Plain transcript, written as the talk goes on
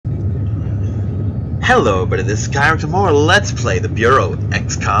Hello, everybody, this is Character More. Let's play the Bureau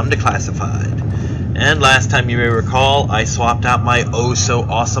XCOM Declassified. And last time you may recall, I swapped out my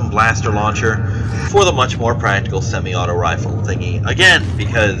oh-so-awesome blaster launcher for the much more practical semi-auto rifle thingy. Again,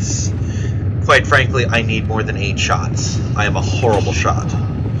 because, quite frankly, I need more than 8 shots. I am a horrible shot.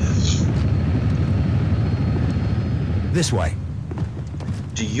 This way.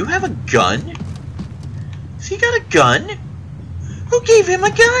 Do you have a gun? Has he got a gun? Who gave him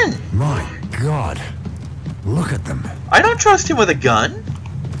a gun? My God. Look at them. I don't trust him with a gun.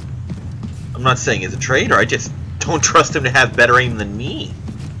 I'm not saying he's a traitor, I just don't trust him to have better aim than me.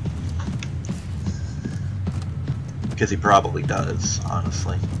 Because he probably does,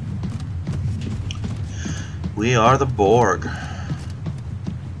 honestly. We are the Borg.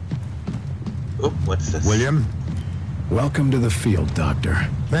 Oh, what's this? William? Welcome to the field, Doctor.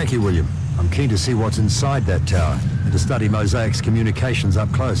 Thank you, William. I'm keen to see what's inside that tower and to study Mosaic's communications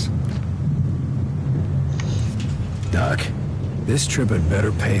up close. Doc, this trip had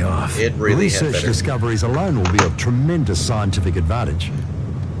better pay off. It really had Research better. discoveries alone will be of tremendous scientific advantage.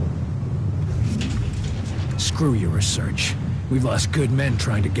 Screw your research. We've lost good men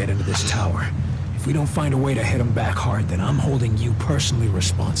trying to get into this tower. If we don't find a way to hit them back hard, then I'm holding you personally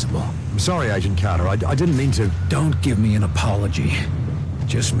responsible. I'm sorry, Agent Carter. I didn't mean to... Don't give me an apology.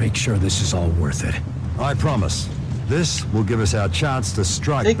 Just make sure this is all worth it. I promise. This will give us our chance to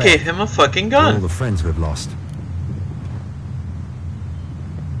strike They back gave him a fucking for all gun. the friends we've lost.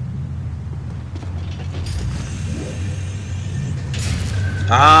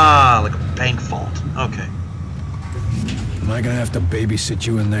 Ah, like a bank vault. Okay. Am I gonna have to babysit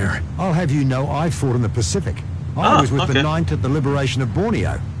you in there? I'll have you know I fought in the Pacific. I was with the 9th at the liberation of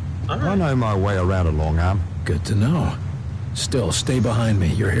Borneo. Alright. I know my way around a long arm. Good to know. Still, stay behind me.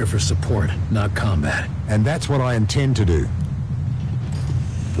 You're here for support, not combat. And that's what I intend to do.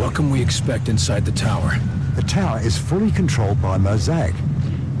 What can we expect inside the tower? The tower is fully controlled by Mosaic,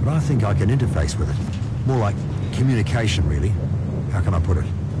 but I think I can interface with it. More like communication, really. How can I put it?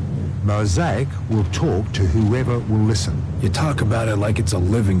 Mosaic will talk to whoever will listen. You talk about it like it's a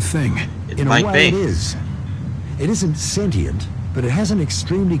living thing. It In a might way, be. it is. It isn't sentient, but it has an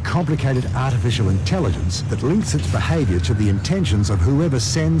extremely complicated artificial intelligence that links its behavior to the intentions of whoever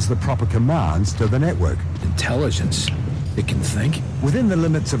sends the proper commands to the network. Intelligence. It can think? Within the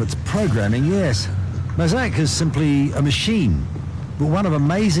limits of its programming, yes. Mosaic is simply a machine, but one of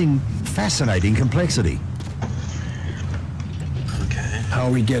amazing, fascinating complexity. Okay. How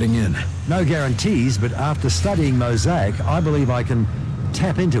are we getting in? No guarantees, but after studying Mosaic, I believe I can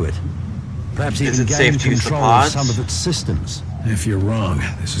tap into it. Perhaps Is even it gain safe to use the control of pods? some of its systems. If you're wrong,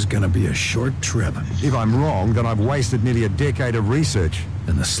 this is gonna be a short trip. If I'm wrong, then I've wasted nearly a decade of research.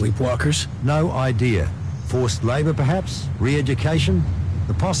 And the sleepwalkers? No idea. Forced labor, perhaps? Re-education?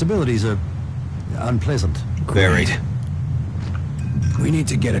 The possibilities are unpleasant. Very. Great. We need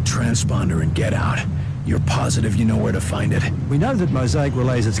to get a transponder and get out. You're positive you know where to find it? We know that Mosaic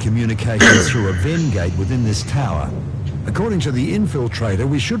relays its communications through a Venn gate within this tower. According to the infiltrator,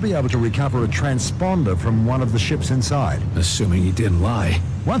 we should be able to recover a transponder from one of the ships inside. Assuming he didn't lie.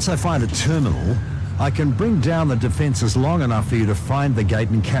 Once I find a terminal, I can bring down the defenses long enough for you to find the gate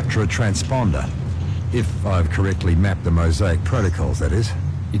and capture a transponder. If I've correctly mapped the Mosaic protocols, that is.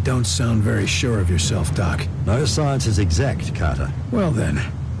 You don't sound very sure of yourself, Doc. No science is exact, Carter. Well then,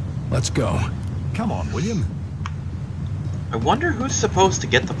 let's go. Come on, William. I wonder who's supposed to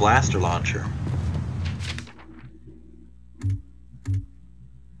get the blaster launcher.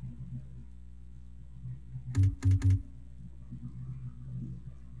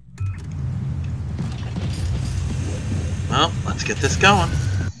 Well, let's get this going.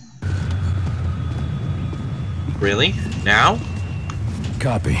 Really? Now?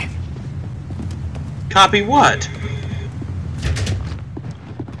 Copy. Copy what?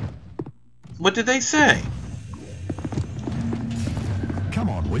 What did they say? Come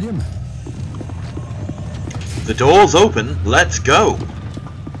on, William. The door's open, let's go.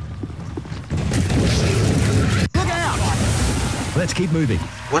 Look out! Let's keep moving.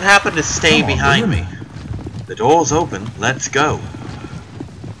 What happened to stay Come on, behind William. me? The door's open, let's go.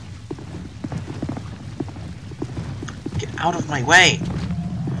 Get out of my way.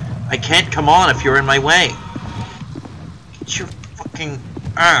 I can't come on if you're in my way. Get your fucking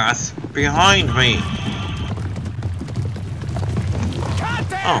ass behind me.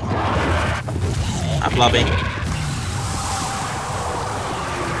 Oh. Stop lobby.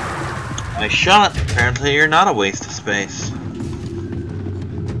 Nice shot. Apparently you're not a waste of space.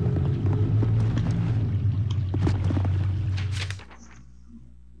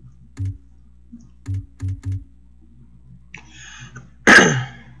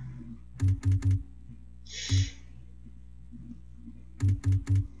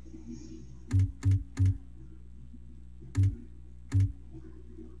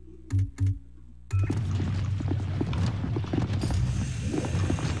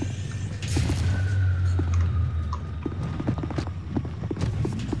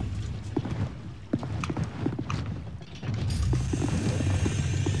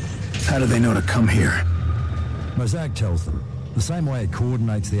 How do they know to come here? Mosaic tells them. The same way it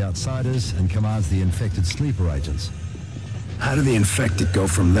coordinates the outsiders and commands the infected sleeper agents. How do the infected go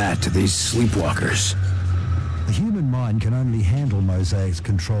from that to these sleepwalkers? The human mind can only handle Mosaic's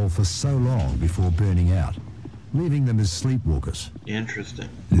control for so long before burning out, leaving them as sleepwalkers. Interesting.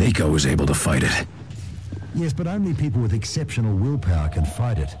 Nico was able to fight it. Yes, but only people with exceptional willpower can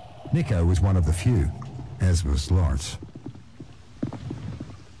fight it. Nico was one of the few, as was Lawrence.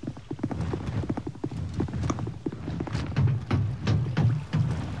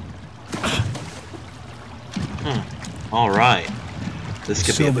 All right. This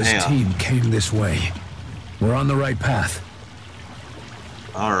could be a Silva's payoff. team came this way. We're on the right path.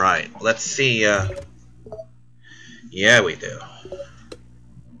 All right. Let's see. Yeah, we do.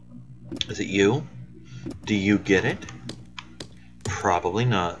 Is it you? Do you get it? Probably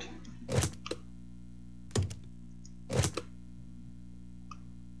not.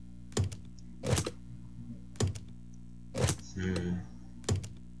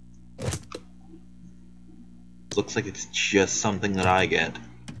 Looks like it's just something that I get.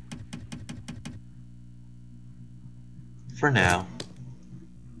 For now.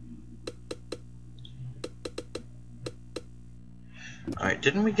 Alright,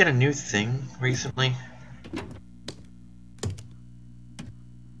 didn't we get a new thing recently?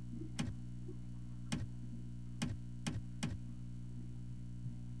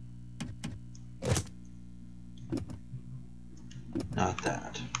 Not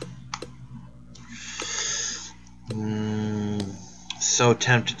that. So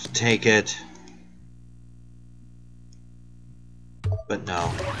tempted to take it, but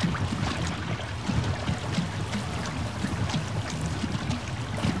no.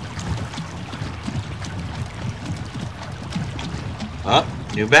 Oh,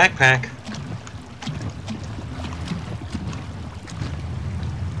 new backpack.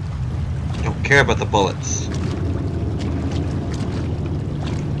 Don't care about the bullets.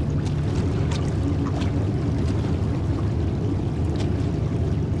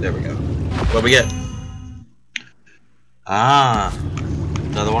 There we go. What we get? Ah,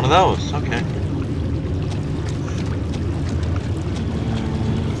 another one of those. Okay.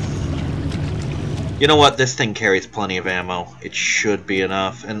 You know what? This thing carries plenty of ammo. It should be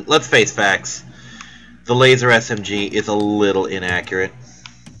enough. And let's face facts. The laser SMG is a little inaccurate.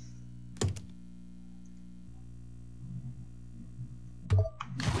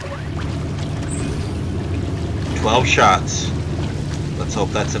 "12 shots. Let's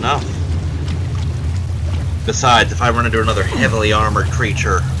hope that's enough. Besides, if I run into another heavily armored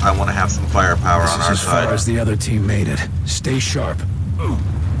creature, I want to have some firepower on our As side. far as the other team made it. Stay sharp.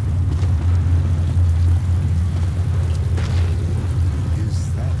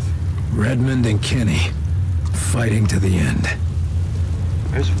 Is that... Redmond and Kenny, fighting to the end.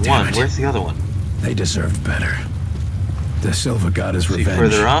 There's Damn one. it. Where's the other one? They deserved better. De Silva got his See revenge.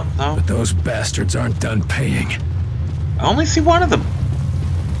 further up, though? But those bastards aren't done paying. I only see one of them.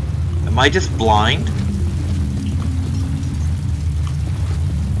 Am I just blind?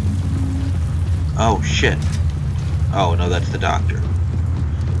 Oh, shit. Oh, no, that's the doctor.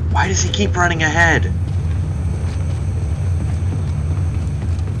 Why does he keep running ahead?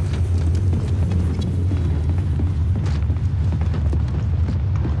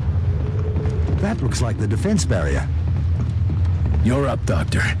 That looks like the defense barrier. You're up,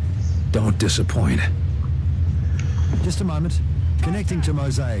 Doctor. Don't disappoint. Just a moment. Connecting to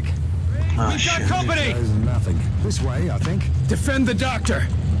Mosaic. Oh, shit. company! There's nothing. This way, I think. Defend the Doctor!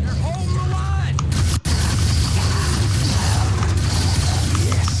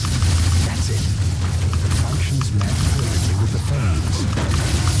 Yes. That's it. The functions match perfectly with the phones.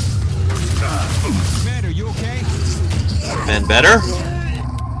 Commander, you okay? Been better?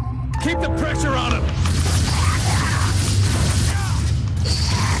 Keep the pressure on him!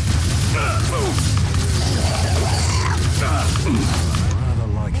 Rather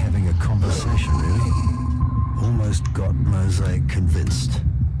like having a conversation, really. Almost got Mosaic convinced.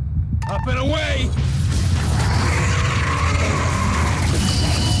 Up and away!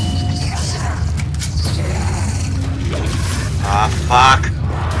 Ah, fuck.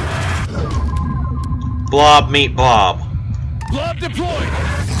 Blob meet blob. Blob deployed! I'm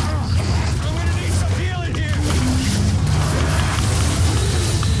gonna need some healing here!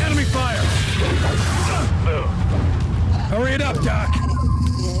 Enemy fire! Hurry it up, Doc.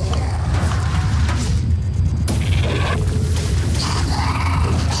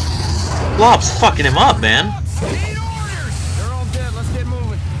 Blob's fucking him up, man. Need orders! They're all dead. Let's get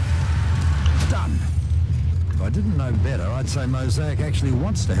moving. Done. If I didn't know better, I'd say Mosaic actually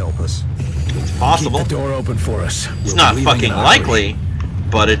wants to help us. It's possible. Keep the door open for us. It's not fucking likely,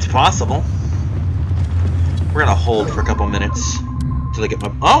 but it's possible. We're gonna hold for a couple minutes till I get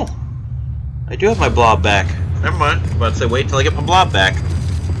my... Oh! I do have my blob back. Never mind. I'm about to say wait till I get my blob back.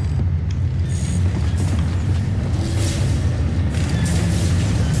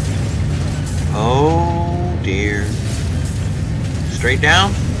 Oh dear. Straight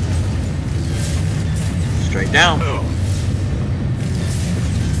down. Straight down.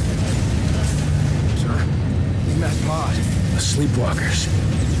 Sir, in that pod, the sleepwalkers.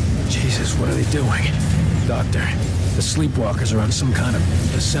 Jesus, what are they doing? Doctor, the sleepwalkers are on some kind of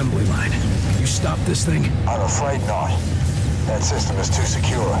assembly line. Can you stop this thing? I'm afraid not. That system is too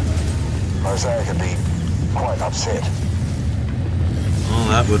secure. Mosaic would be quite upset. Well,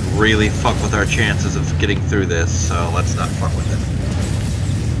 that would really fuck with our chances of getting through this, so let's not fuck with it.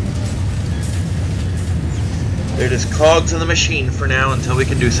 They're just cogs in the machine for now until we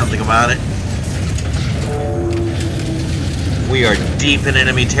can do something about it. We are deep in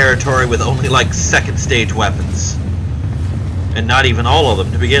enemy territory with only like second stage weapons. And not even all of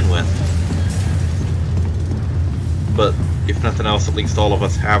them to begin with. But if nothing else, at least all of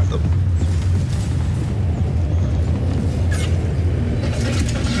us have them.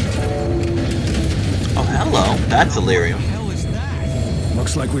 Oh, hello. That's Illyrium. What the hell is that?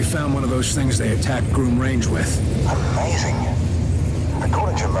 Looks like we found one of those things they attacked Groom Range with. Amazing.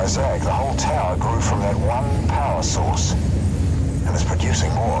 According to Mosaic, the whole tower grew from that one power source. And is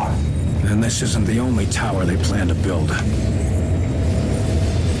producing more. And this isn't the only tower they plan to build.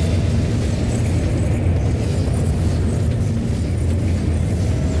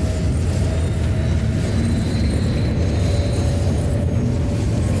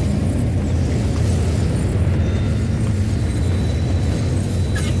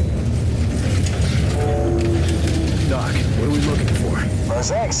 Doc, what are we looking for?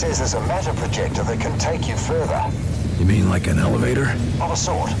 Mosaic says there's a matter projector that can take you further. You mean like an elevator? Of a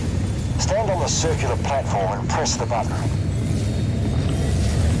sort. Stand on the circular platform and press the button.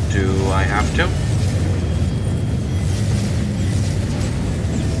 Do I have to?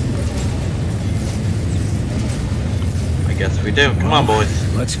 I guess we do. Come on,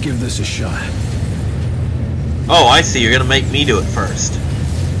 boys. Let's give this a shot. Oh, I see. You're gonna make me do it first.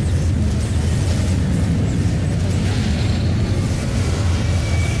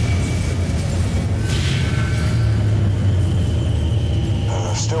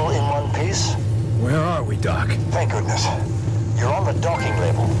 Still in one piece? Where are we, Doc? Thank goodness. You're on the docking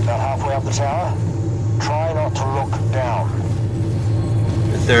level, about halfway up the tower. Try not to look down.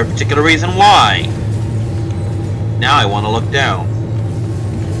 Is there a particular reason why? Now I want to look down.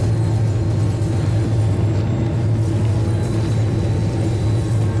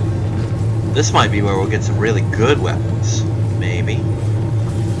 This might be where we'll get some really good weapons. Maybe.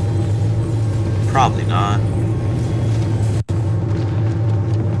 Probably not.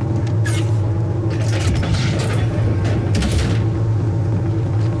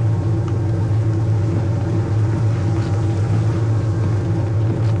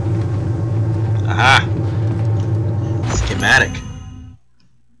 Aha! Schematic.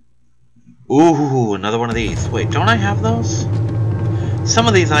 Ooh, another one of these. Wait, don't I have those? Some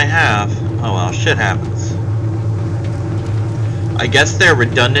of these I have. Oh well, shit happens. I guess they're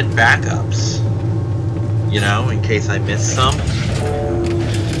redundant backups. You know, in case I miss some.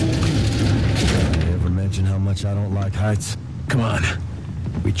 You ever mention how much I don't like heights? Come on.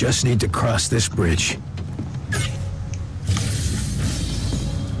 We just need to cross this bridge.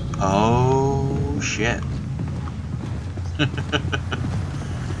 Oh, shit.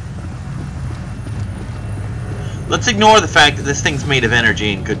 Let's ignore the fact that this thing's made of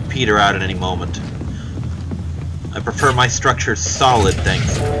energy and could peter out at any moment. I prefer my structure solid,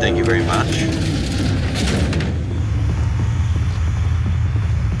 thanks. Thank you very much.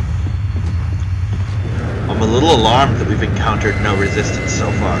 I'm a little alarmed that we've encountered no resistance so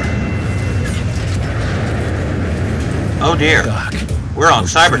far. Oh dear. Doc, We're on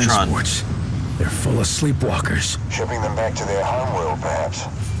those Cybertron. transports, they're full of sleepwalkers. Shipping them back to their homeworld, perhaps.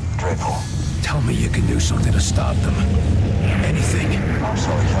 Dreadful. Tell me you can do something to stop them. Anything. I'm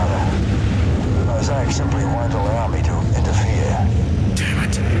sorry, Carter. Mosaic simply won't allow me to interfere. Damn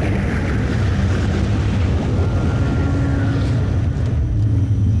it.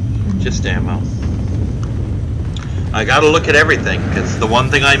 Just ammo. I gotta look at everything, because the one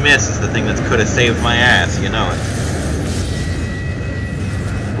thing I miss is the thing that could have saved my ass, you know it.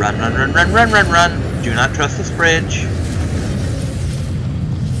 Run, run, run, run, run, run, run. Do not trust this bridge.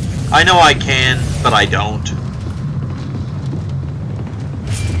 I know I can, but I don't.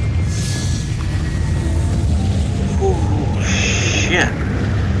 Ooh, shit.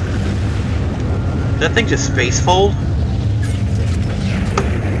 That thing just space fold?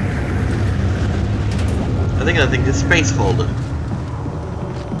 I think that thing just space folded.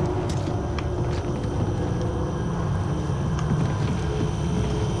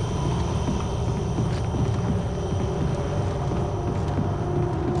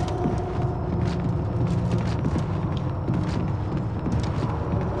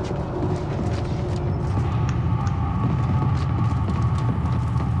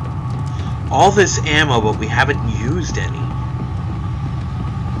 All this ammo, but we haven't used any.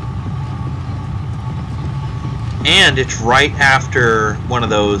 And it's right after one of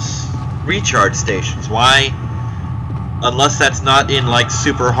those recharge stations. Why? Unless that's not in like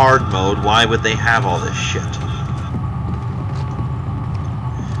super hard mode, why would they have all this shit?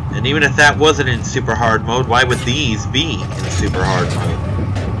 And even if that wasn't in super hard mode, why would these be in super hard mode?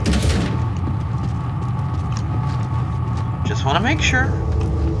 Just want to make sure.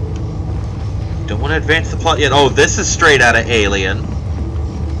 Don't want to advance the plot yet. Oh, this is straight out of Alien.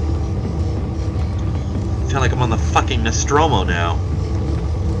 I feel like I'm on the fucking Nostromo now.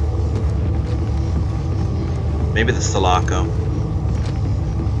 Maybe the Sulaco.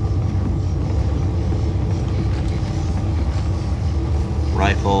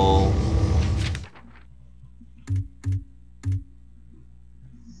 Rifle.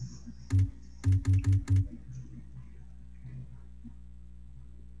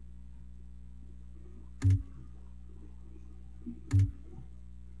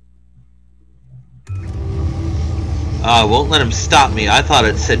 Won't let him stop me. I thought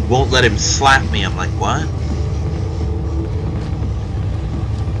it said won't let him slap me. I'm like, what?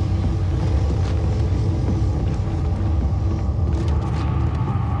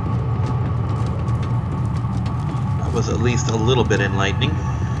 That was at least a little bit enlightening.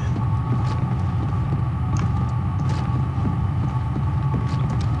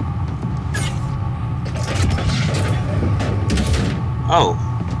 Oh,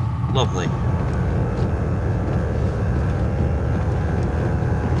 lovely.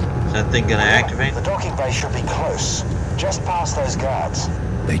 Is that thing gonna activate? The docking bay should be close, just past those guards.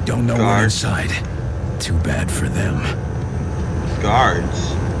 They don't know we're inside. Too bad for them.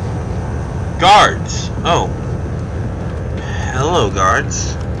 Guards? Guards! Oh. Hello,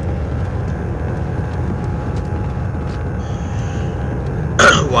 guards.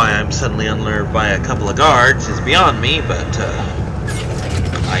 Why I'm suddenly unnerved by a couple of guards is beyond me, but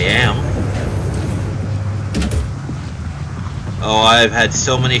I am. Oh, I've had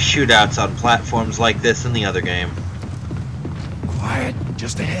so many shootouts on platforms like this in the other game. Quiet,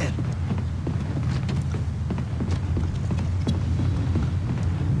 just ahead.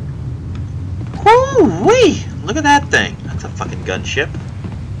 Woo-wee! Look at that thing. That's a fucking gunship.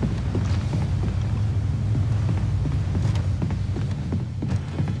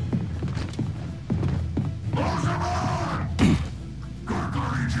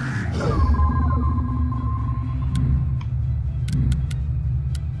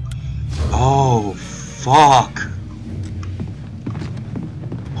 Oh, fuck.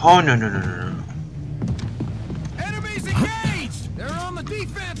 Oh, no, no, no, no, no. Enemies engaged! They're on the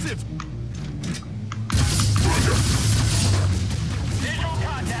defensive! Visual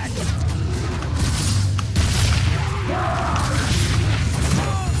contact!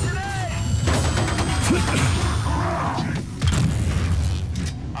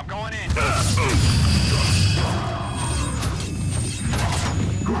 I'm going in.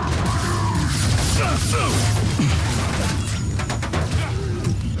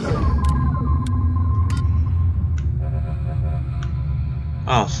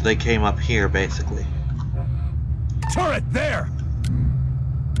 Oh, so they came up here, basically. Turret there!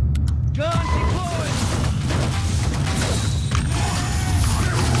 Gun deployed!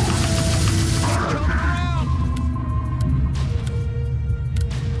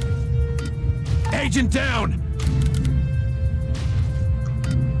 Agent down!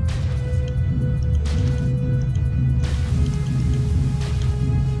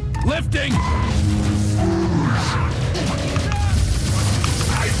 Lifting!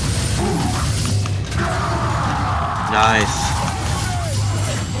 Nice.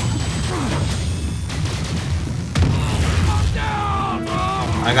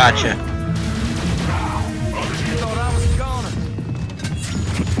 I gotcha. Thought I was a goner.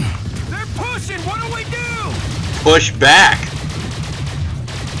 They're pushing! What do we do? push back.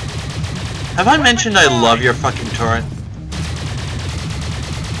 Have I mentioned I love your fucking turret?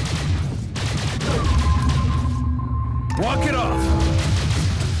 Walk it off.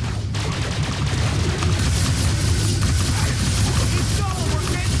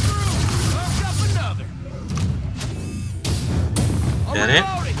 That it?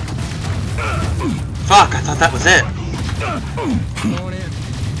 Fuck, I thought that was it. Going in.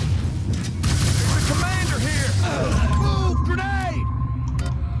 There's a commander here. Move, grenade.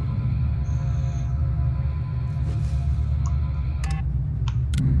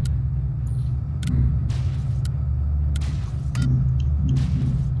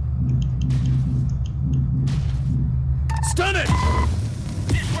 Stun it.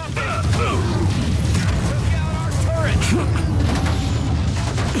 Took out our turret.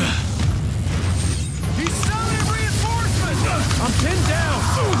 I'm pinned down!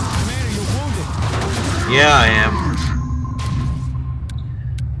 Commander, you're wounded. Yeah, I am.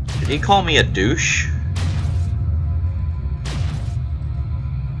 Did he call me a douche?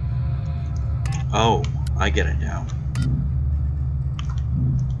 Oh, I get it now.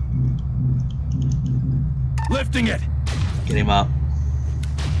 Lifting it! Get him up.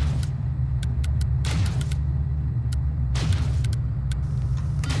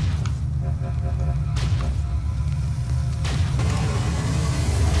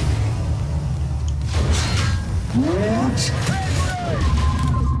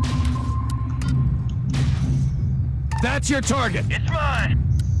 That's your target. It's mine.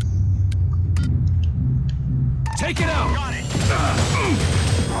 Take it out. Got it.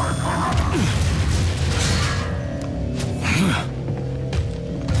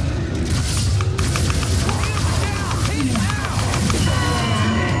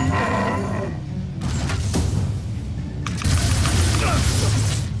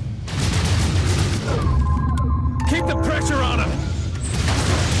 Keep the pressure on him.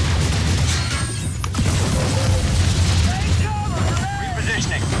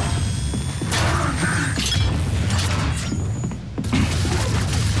 Repositioning.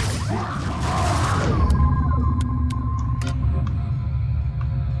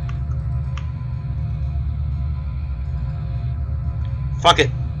 Fuck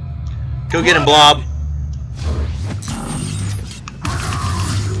it. Go get him, Blob.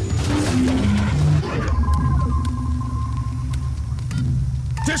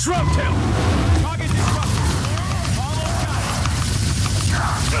 Disrupt him. Target disrupted. Almost got it.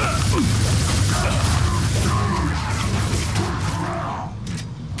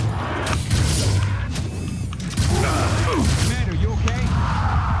 Commander, you okay?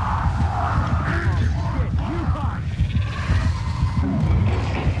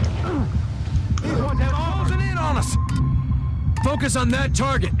 These ones have closing in on us. Focus on that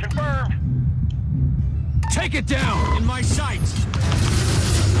target. Confirmed. Take it down. In my sights.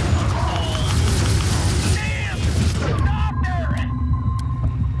 Damn! Stop there!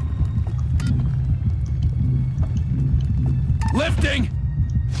 Lifting.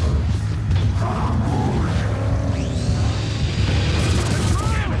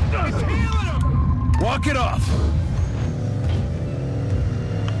 It's healing him! Walk it off.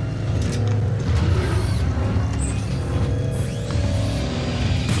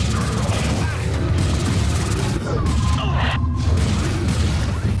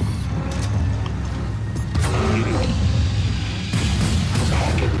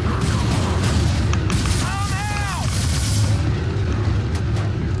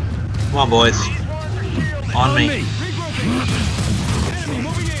 Come on, boys. These ones are shielded. On me. Regrouping. Enemy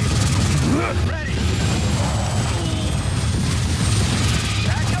moving in. Ready.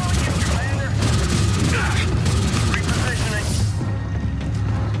 Back on you, Commander. Repositioning.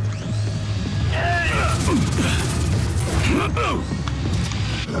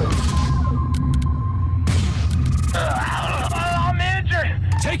 I'm injured.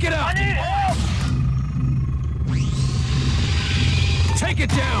 Take it I out. need help. Take it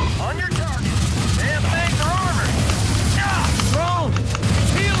down. On your target. Damn things are armored. Thrown.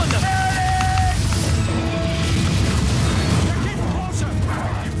 It's healing them. They're getting closer.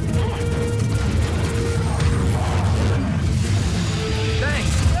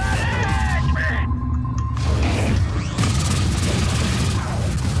 Thanks.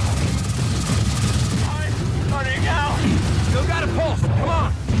 I'm running out. Still got a pulse. Come on.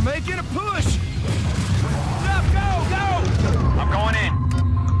 Make it a push. Stop. Go. Go. I'm going in.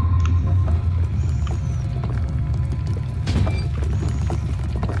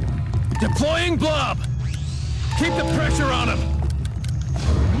 Deploying Blob. Keep the pressure on him.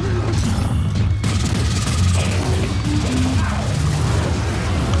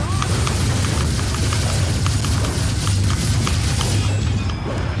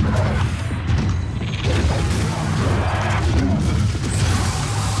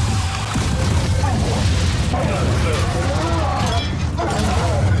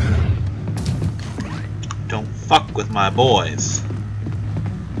 my boys.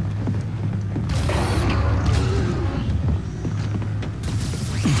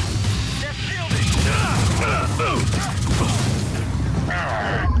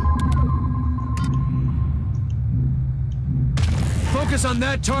 Focus on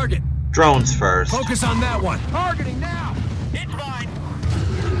that target. Drones first. Focus on that one. Targeting now. It's mine.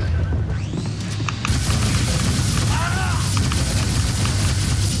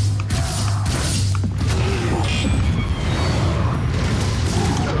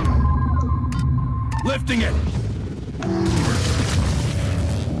 Lifting it. Almost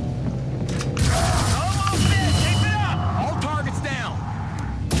there. Keep it up. All targets down.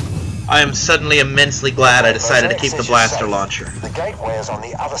 I am suddenly immensely glad I decided to keep the blaster launcher. The gateway is on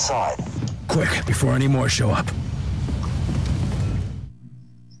the other side. Quick, before any more show up.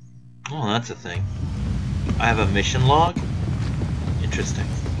 Oh, that's a thing. I have a mission log? Interesting.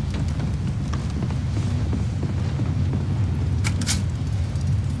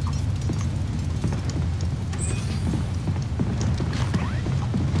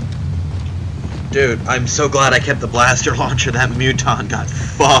 Dude, I'm so glad I kept the blaster launcher. That muton got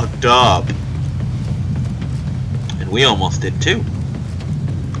fucked up. And we almost did too.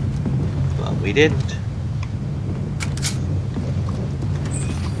 But we didn't.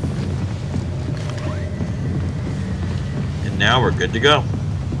 And now we're good to go.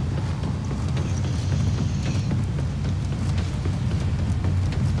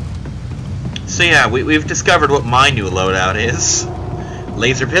 So yeah, we've discovered what my new loadout is.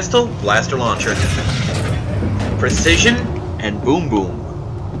 Laser pistol, blaster launcher. Precision, and boom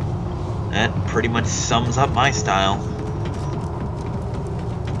boom. That pretty much sums up my style.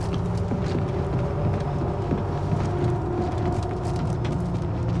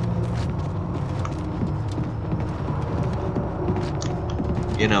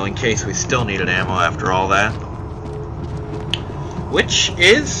 You know, in case we still needed ammo after all that. Which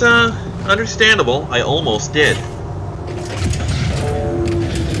is, understandable. I almost did.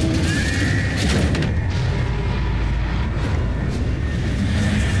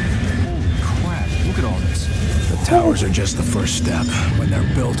 Towers are just the first step. When they're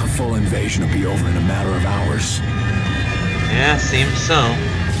built, a full invasion will be over in a matter of hours. Yeah, seems so.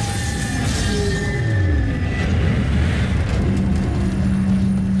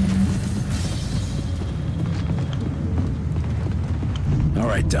 All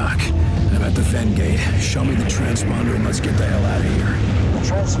right, Doc. I'm at the Fen gate. Show me the transponder and let's get the hell out of here. The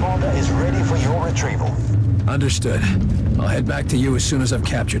transponder is ready for your retrieval. Understood. I'll head back to you as soon as I've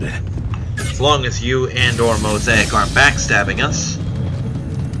captured it. As long as you and or Mosaic aren't backstabbing us.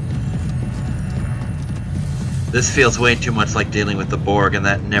 This feels way too much like dealing with the Borg, and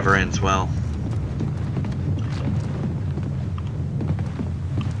that never ends well.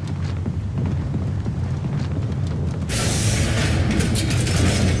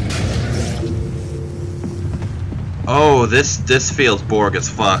 Oh, this feels Borg as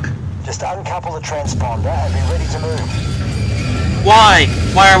fuck. Just uncouple the transponder and be ready to move. Why?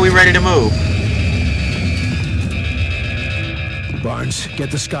 Why are we ready to move? Barnes,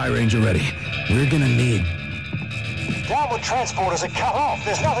 get the Sky Ranger ready. We're gonna need... Downward transporters are cut off.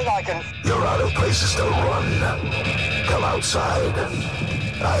 There's nothing I can... You're out of places to run. Come outside.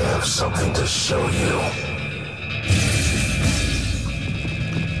 I have something to show you.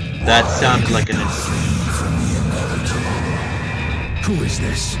 That sounds like an... Who is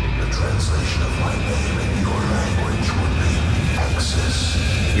this? The translation of my name in your language would be Axis.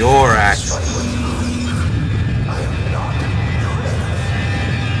 Your Axis. I am not your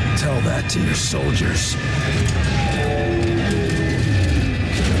enemy. Tell that to your soldiers.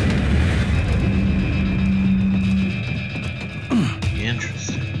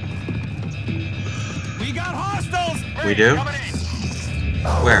 Interesting. We got hostiles. We do?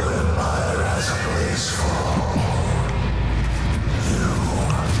 Where? Our empire has a place for all. You,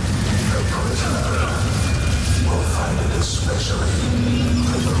 the prisoner, will find it especially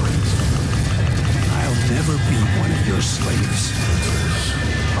liberating. I'll never be one of your slaves. It is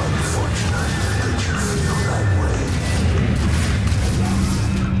unfortunate that you feel that way.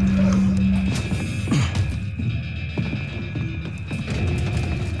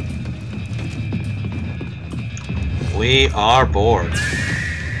 We are bored.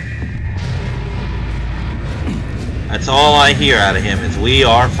 That's all I hear out of him is we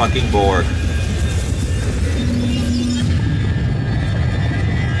are fucking bored.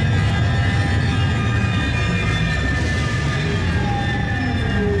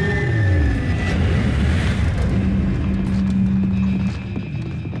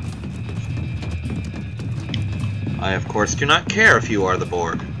 I, of course, do not care if you are the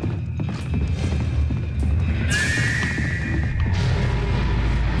Borg.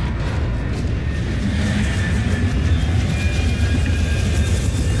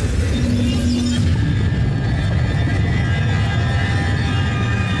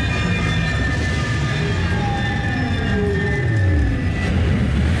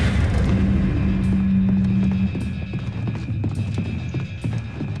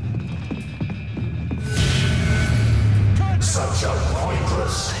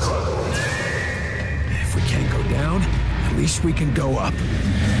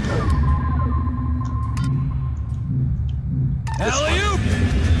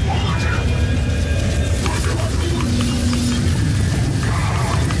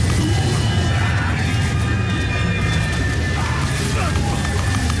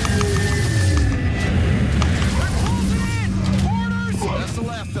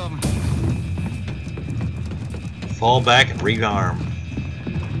 Fall back and rearm.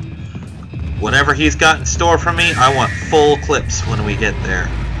 Whatever he's got in store for me, I want full clips when we get there.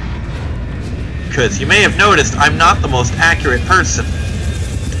 Because you may have noticed I'm not the most accurate person.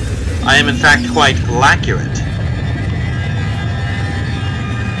 I am in fact quite accurate.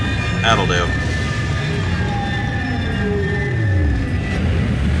 That'll do.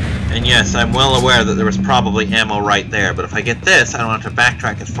 And yes, I'm well aware that there was probably ammo right there, but if I get this, I don't have to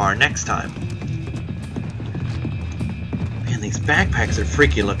backtrack as far next time. Man, these backpacks are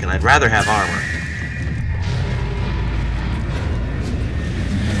freaky looking. I'd rather have armor.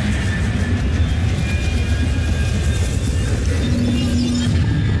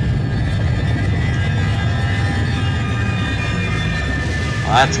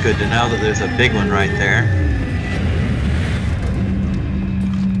 Well, that's good to know that there's a big one right there.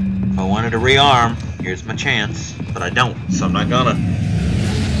 If I wanted to rearm, here's my chance, but I don't, so I'm not gonna.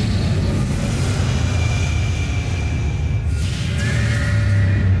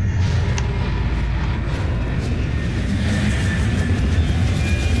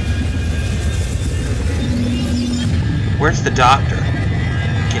 Where's the doctor?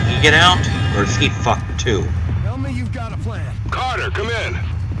 Can he get out, or is he fucked too? Tell me you've got a plan. Carter, come in.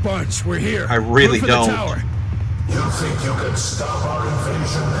 Bunch, we're here. I really Move for don't. The tower. You think you can stop our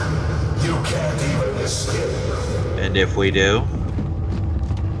invasion? You can't even escape. And if we do?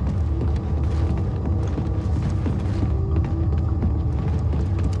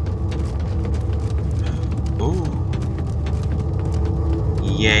 Ooh.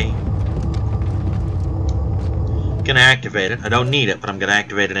 Yay. Gonna activate it. I don't need it, but I'm gonna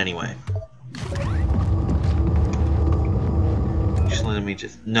activate it anyway. Let me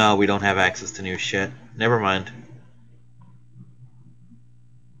just... No, we don't have access to new shit. Never mind.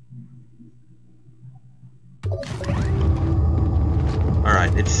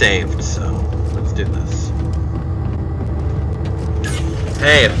 Alright, it's saved, so let's do this.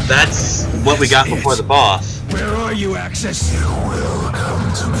 Hey, if that's what we got before the boss. Where are you, Axis? You will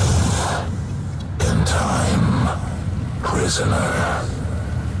come to me in time, prisoner.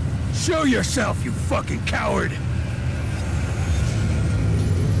 Show yourself, you fucking coward!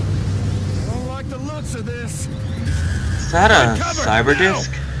 The looks of this. Is that a cyber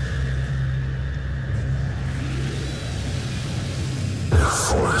disc? The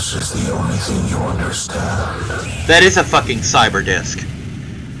Force is the only thing you understand. That is a fucking cyber disc.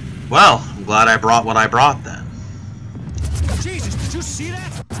 Well, I'm glad I brought what I brought then. Jesus, did you see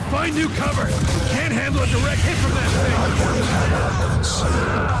that? Find new cover. Can't handle a direct hit from that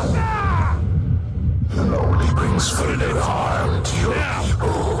thing. It only brings further harm to your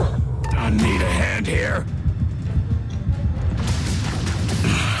people. I need a hand here.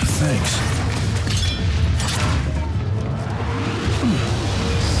 Thanks.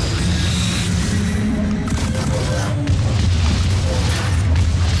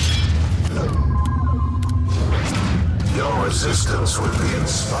 Your resistance would be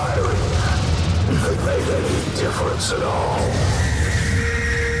inspiring if it made any difference at all.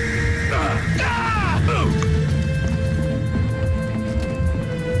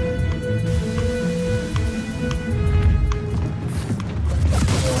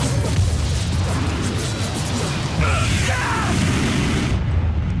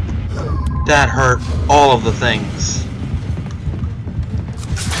 That hurt all of the things.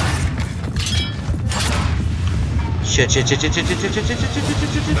 Shit.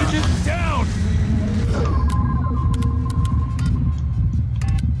 Down.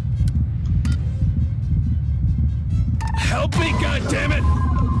 Help me, goddammit!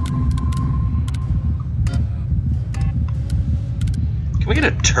 Can we get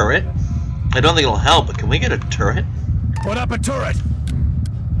a turret? I don't think it'll help, but can we get a turret? Put up a turret.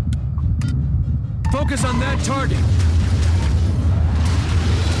 Focus on that target.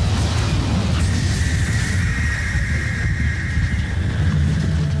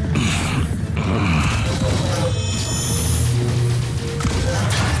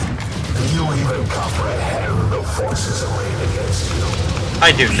 Do you even comprehend the forces arrayed against you?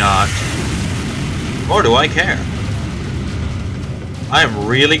 I do not. Or do I care? I am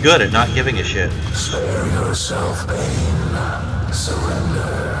really good at not giving a shit. Spare yourself pain.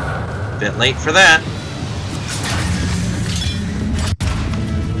 Surrender. Bit late for that.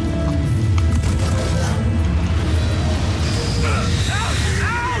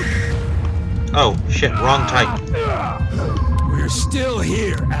 Oh, shit, wrong type. We're still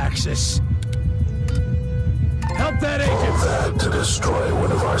here, Axis. Help that agent! All that to destroy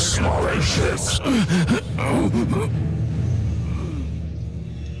one of our smaller ships.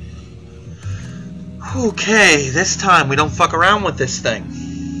 Okay, this time we don't fuck around with this thing.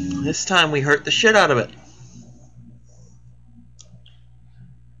 This time we hurt the shit out of it.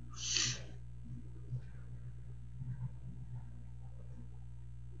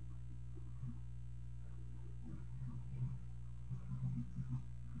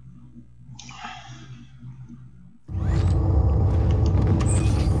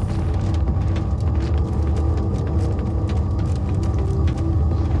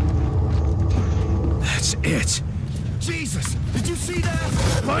 That's it. Jesus, did you see that?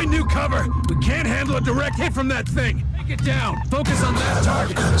 Find new cover. We can't handle a direct hit from that thing. Take it down. Focus on that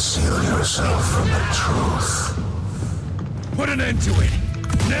target. Conceal yourself from the truth. Put an end to it.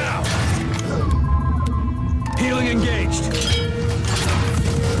 Now. Healing engaged.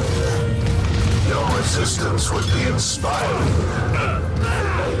 Your resistance would be inspiring. Not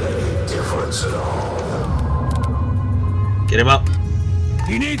any difference at all. Get him up.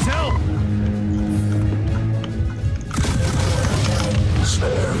 He needs help.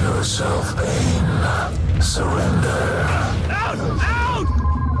 Spare yourself pain. Surrender. Out! Out!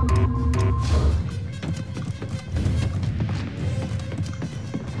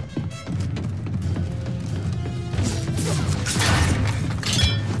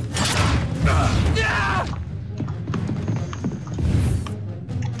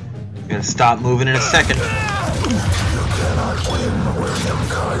 Gonna stop moving in a second. You cannot win, William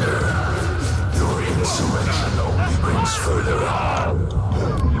Carter. Your insurrection only brings further harm.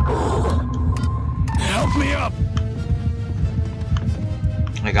 Help me up!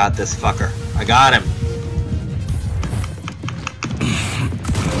 I got this fucker. I got him. Do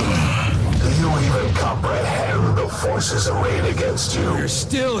you even comprehend the forces arrayed against you? You're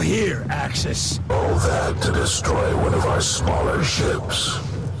still here, Axis. All that to destroy one of our smaller ships.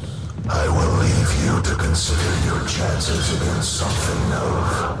 I will leave you to consider your chances against something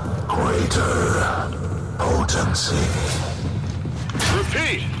of greater potency.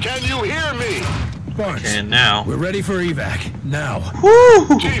 Repeat, can you hear me? Barnes, And now. we're ready for evac. Now.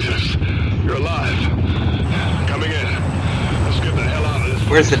 Woo! Jesus, you're alive. Coming in. Let's get the hell out of this.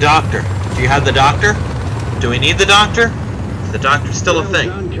 Where's the doctor? Do you have the doctor? Do we need the doctor? Is the doctor still a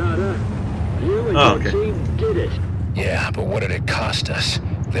thing? Oh, okay. Yeah, but what did it cost us?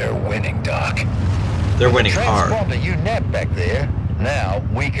 They're winning, Doc. They're winning hard. Transformed a UNET back there. Now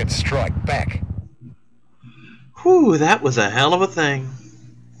we could strike back. Whew, that was a hell of a thing.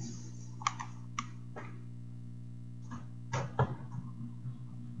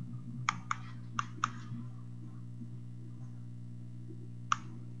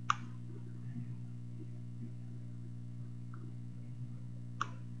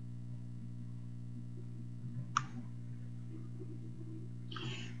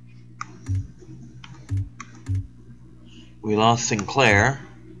 We lost Sinclair.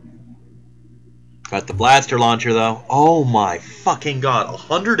 Got the blaster launcher though. Oh my fucking god.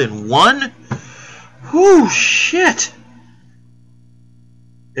 101? Whew, shit.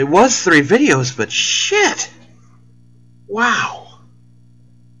 It was 3 videos, but shit. Wow.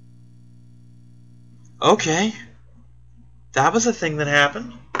 Okay. That was a thing that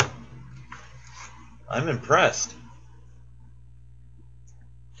happened. I'm impressed.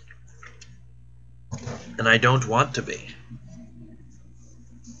 And I don't want to be.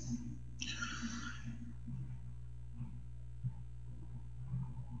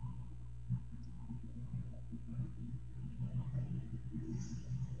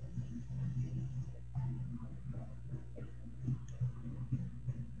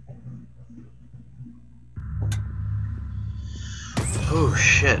 Oh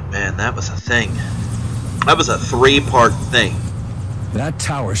shit, man, that was a thing. That was a 3-part thing. That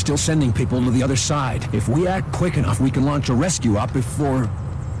tower's still sending people to the other side. If we act quick enough, we can launch a rescue op before...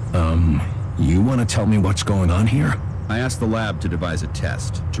 you want to tell me what's going on here? I asked the lab to devise a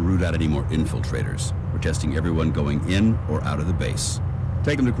test to root out any more infiltrators. We're testing everyone going in or out of the base.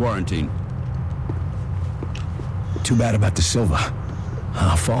 Take them to quarantine. Too bad about the Silva.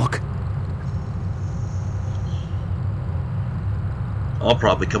 Huh, Falk? I'll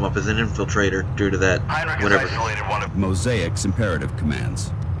probably come up as an infiltrator due to that, whatever. Mosaic's imperative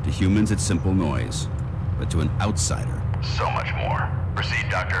commands. To humans, it's simple noise. But to an outsider... So much more. Proceed,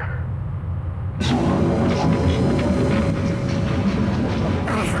 Doctor.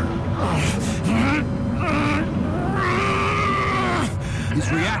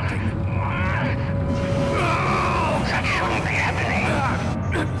 He's reacting. That shouldn't be happening.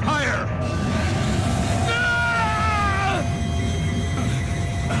 Higher!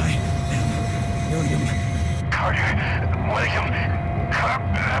 William. Carter. William.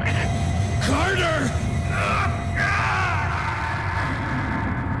 Carter!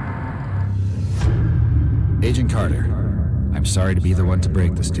 Agent Carter, I'm sorry to be the one to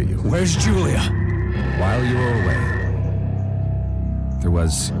break this to you. Where's Julia? While you were away, there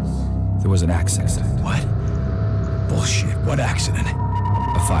was an accident. What? Bullshit. What accident?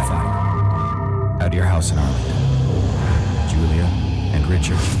 A fire. At your house in Arlington. Julia and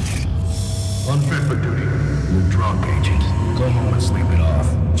Richard. Unfit for duty. You're drunk, Agent. Go home and sleep it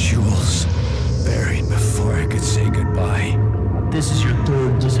off. Jules. Buried before I could say goodbye. This is your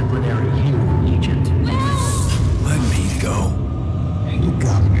 3rd disciplinary hearing, Agent. go. You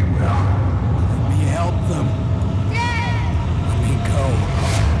got me, Will. Let me help them. Let me go.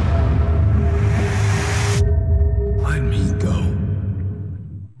 Let me go.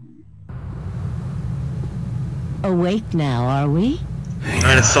 Awake now, are we? I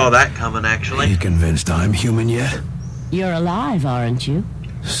kind of saw that coming, actually. Are you convinced I'm human yet? You're alive, aren't you?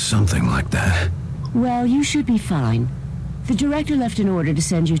 Something like that. Well, you should be fine. The director left an order to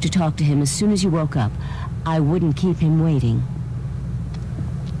send you to talk to him as soon as you woke up. I wouldn't keep him waiting.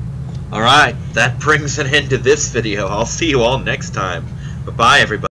 Alright, that brings an end to this video. I'll see you all next time. Bye-bye, everybody.